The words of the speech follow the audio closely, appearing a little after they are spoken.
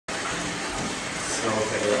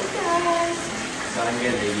I'm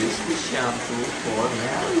gonna use the shampoo for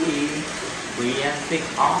Melly. We and the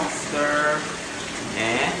Oscar.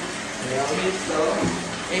 And Melly is so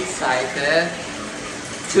excited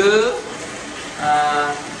to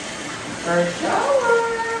her shower.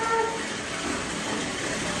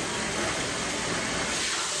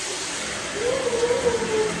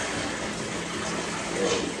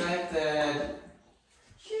 Excited.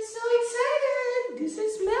 She's so excited. This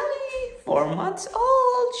is Melly, 4 months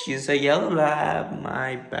old. She's a yellow lab,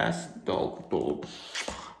 my best dog too.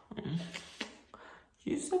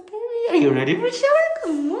 She's a baby. Are you ready for shower?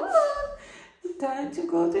 Come on. Time to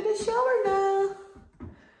go to the shower now.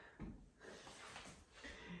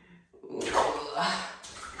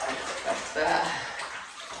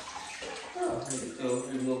 Oh, I need to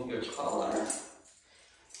remove your collar.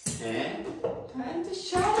 And time to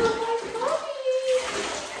shower my puppy.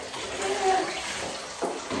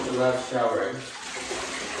 I love showering.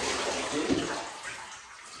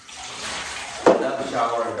 I love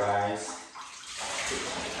shower, guys.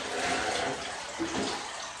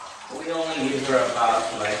 We only use her about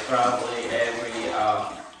like probably every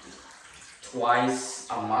twice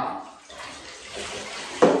a month.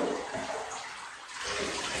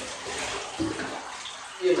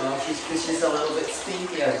 You know, she's a little bit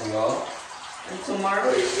stinky as well. And tomorrow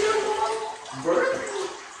is your mom's birthday.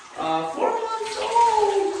 4 months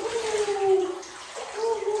old.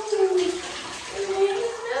 And my name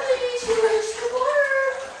is Melly. She likes the water.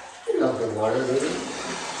 You love the water, really?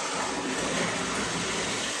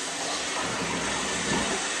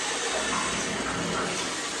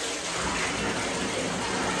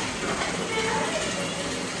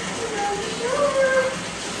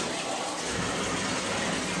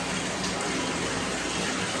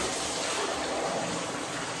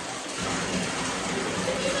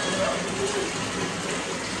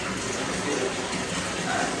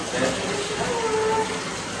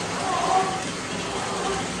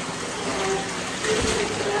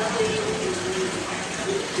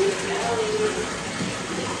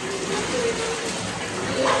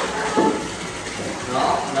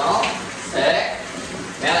 No, sit.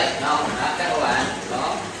 Melly, no, not that one. No,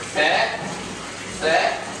 sit.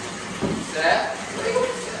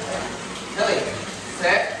 Melly,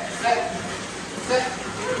 sit.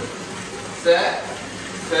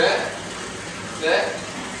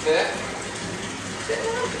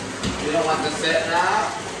 You don't want to sit now?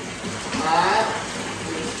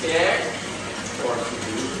 You scared? Of course you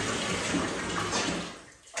do.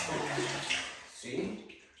 See?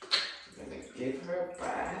 I'm gonna give her a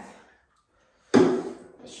bath. A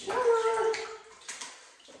shower.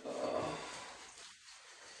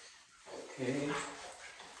 Okay.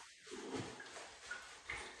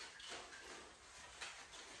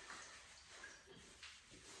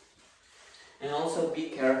 And also be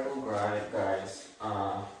careful, guys,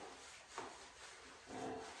 on,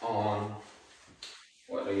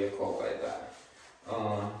 what do you call by that?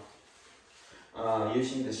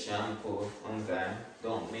 Using the shampoo on them.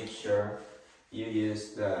 Don't make sure you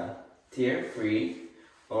use the tear-free,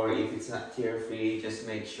 or if it's not tear-free, just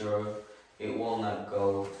make sure it will not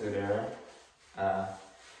go to their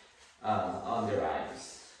under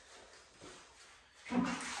eyes.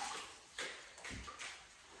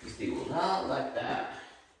 Because they will not like that.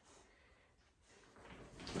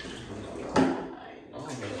 I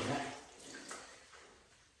know that.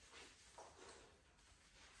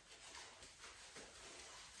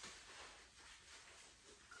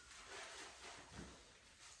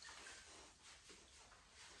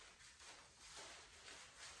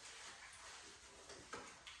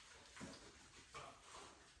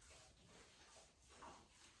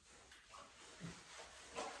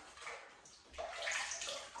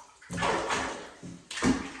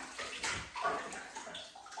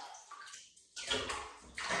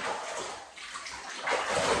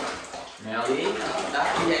 Melly, no,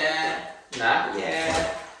 not yet. Not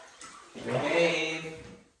yet. Behave.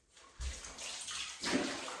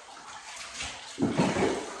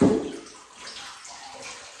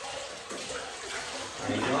 I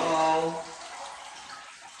know.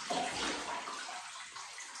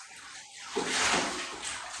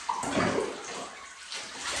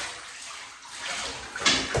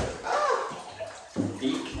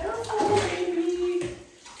 Be careful, baby.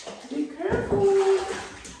 Be careful.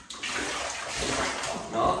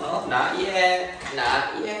 No, not yet.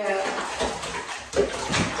 Not yet.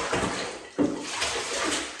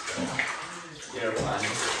 You're funny.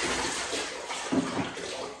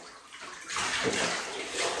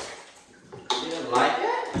 You don't like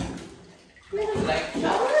it? You don't like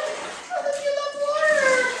shower? How does you love water?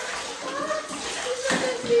 Huh? You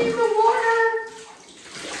shouldn't see the water.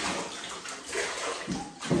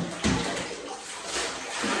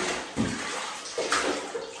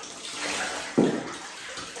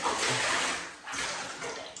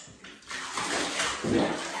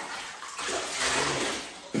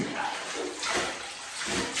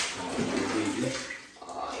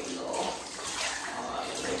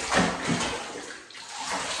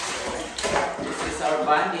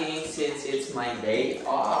 day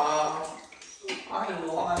off. I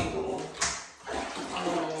know.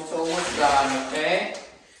 It's almost done, okay?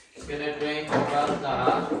 I'm gonna drink about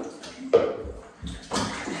that.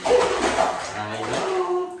 I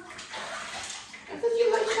know. I thought you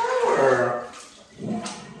like shower.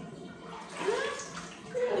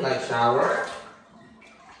 You don't like shower?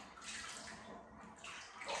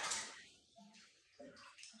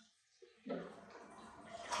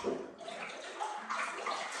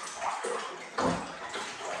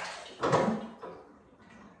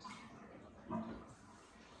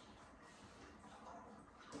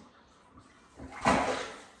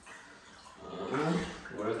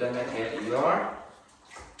 We're gonna get your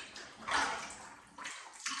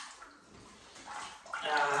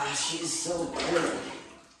she's so pretty.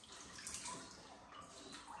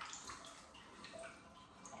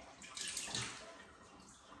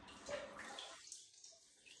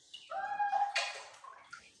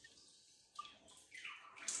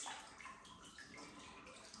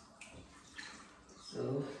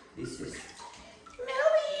 So this is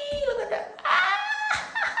Melly. Look at that.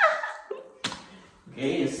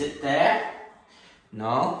 Okay, you sit there.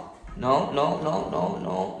 No.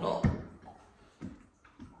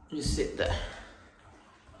 You sit there.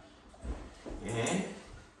 Okay.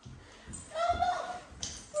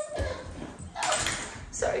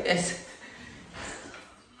 Sorry, guys.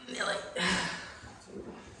 Melly.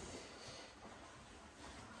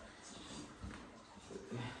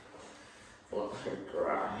 Let her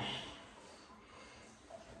dry.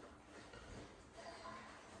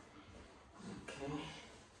 Okay.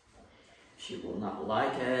 She will not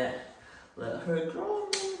like it. Let her dry.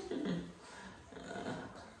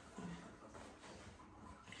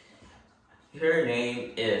 Her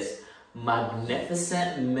name is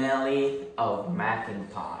Magnificent Melly of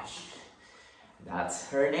Macintosh. That's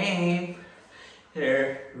her name.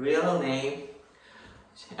 Her real name.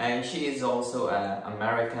 And she is also an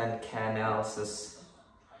American Kennel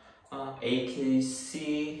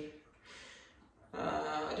AKC.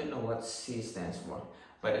 I don't know what C stands for,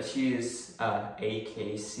 but she is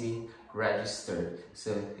AKC registered.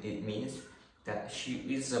 So it means that she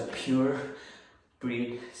is a pure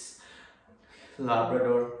breed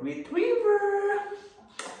Labrador Retriever.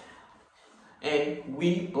 And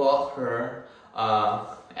we bought her,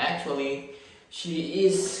 actually she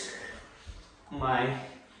is my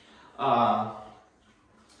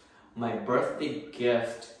my birthday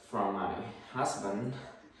gift from my husband,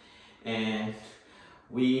 and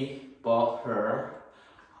we bought her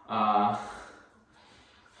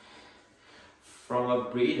from a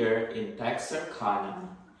breeder in Texarkana,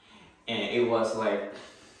 and it was like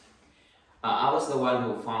I was the one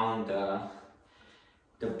who found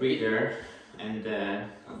the breeder, and then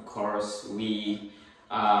of course we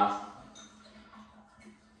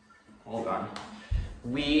hold on.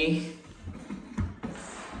 We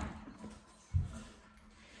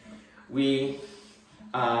you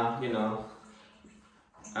know,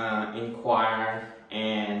 inquire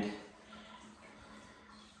and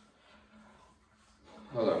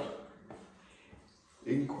hold on.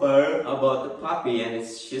 Inquire about the puppy, and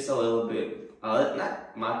she's a little bit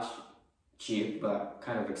not much cheap, but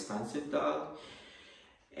kind of expensive dog.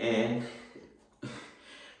 And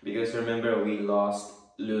because remember we lost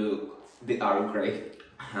Luke, our gray,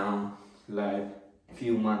 like a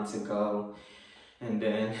few months ago, and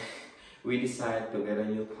then we decided to get a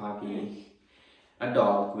new puppy, a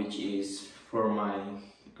dog, which is for my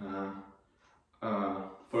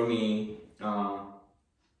for me.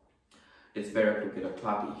 It's better to get a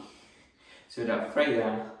puppy so that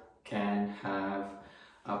Freya can have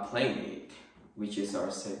a playmate, which is our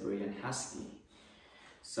Siberian Husky.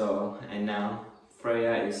 So, and now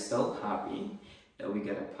Freya is so happy that we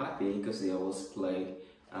get a puppy because they always play,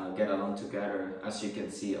 get along together. As you can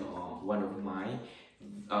see on one of my,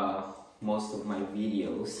 most of my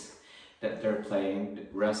videos that they're playing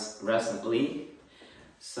recently.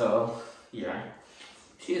 So, yeah.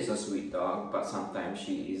 She is a sweet dog, but sometimes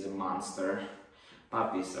she is a monster.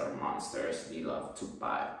 Puppies are monsters. They love to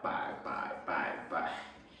bite,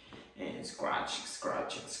 and scratch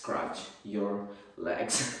your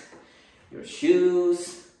legs, your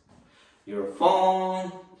shoes, your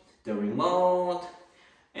phone, the remote,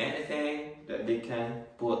 anything that they can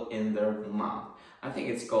put in their mouth. I think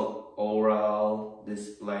it's called oral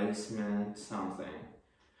displacement something.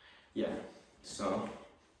 Yeah, so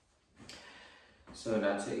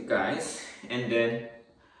that's it, guys. And then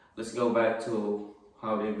let's go back to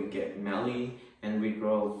how did we get Melly. And we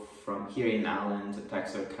drove from here in Allen to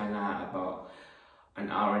Texarkana about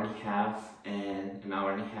an hour and a half and an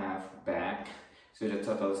hour and a half back. So the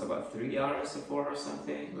total is about 3 hours or 4 or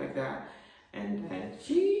something like that. And then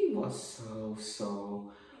she was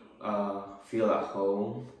so feel at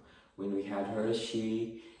home when we had her.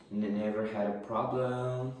 She never had a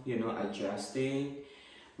problem, you know, adjusting.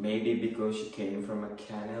 Maybe because she came from a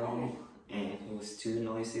kennel and it was too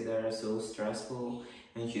noisy there, so stressful,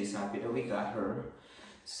 and she's happy that we got her.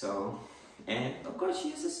 So, and of course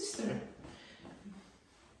she has a sister.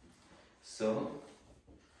 So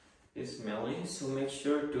it's smelly, so make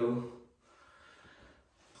sure to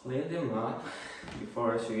clean them up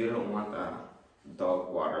before, so you don't want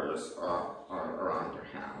dog waters around your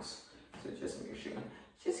house. So just make sure.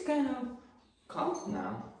 She's kind of calm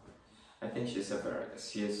now. I think she's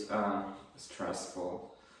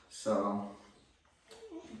stressful. So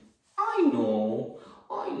I know.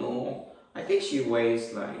 I think she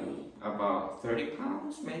weighs like about 30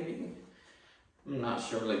 pounds, maybe. I'm not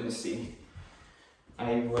sure. Let me see.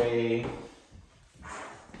 I weigh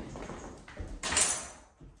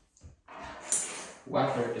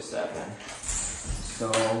 137.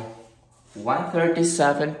 So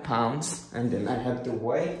 137 pounds, and then I have to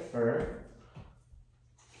weigh her.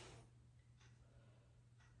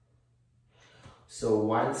 So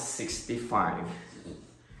 165,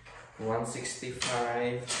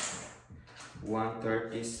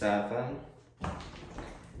 137,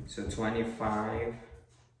 so 25,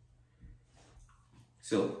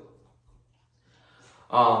 so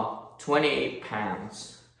 28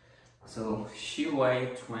 pounds. So she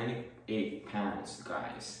weighed 28 pounds,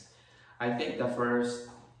 guys. I think the first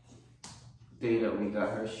day that we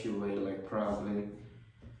got her, she weighed like probably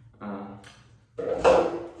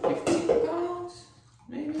 15 pounds,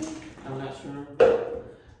 maybe. I'm not sure.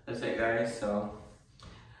 That's it, guys. So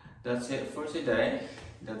that's it for today.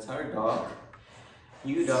 That's our dog.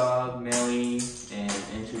 New dog, Melly, and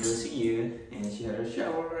introducing you. And she had her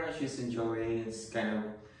shower. She's enjoying. It's kind of,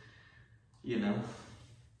 you know,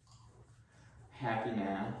 happy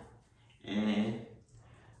now. And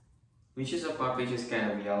when she's a puppy, she's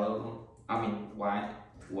kind of yellow. I mean white,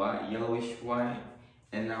 yellowish white.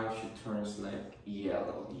 And now she turns like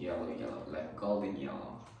yellow, like golden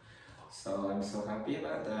yellow. So I'm so happy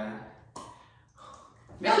about that.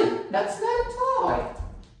 Melly, that's not a toy.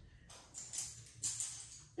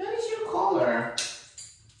 That is your collar.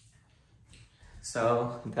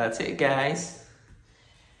 So that's it, guys.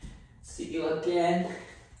 See you again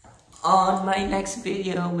on my next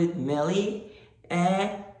video with Melly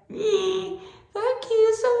and me. Thank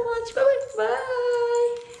you so much. Bye.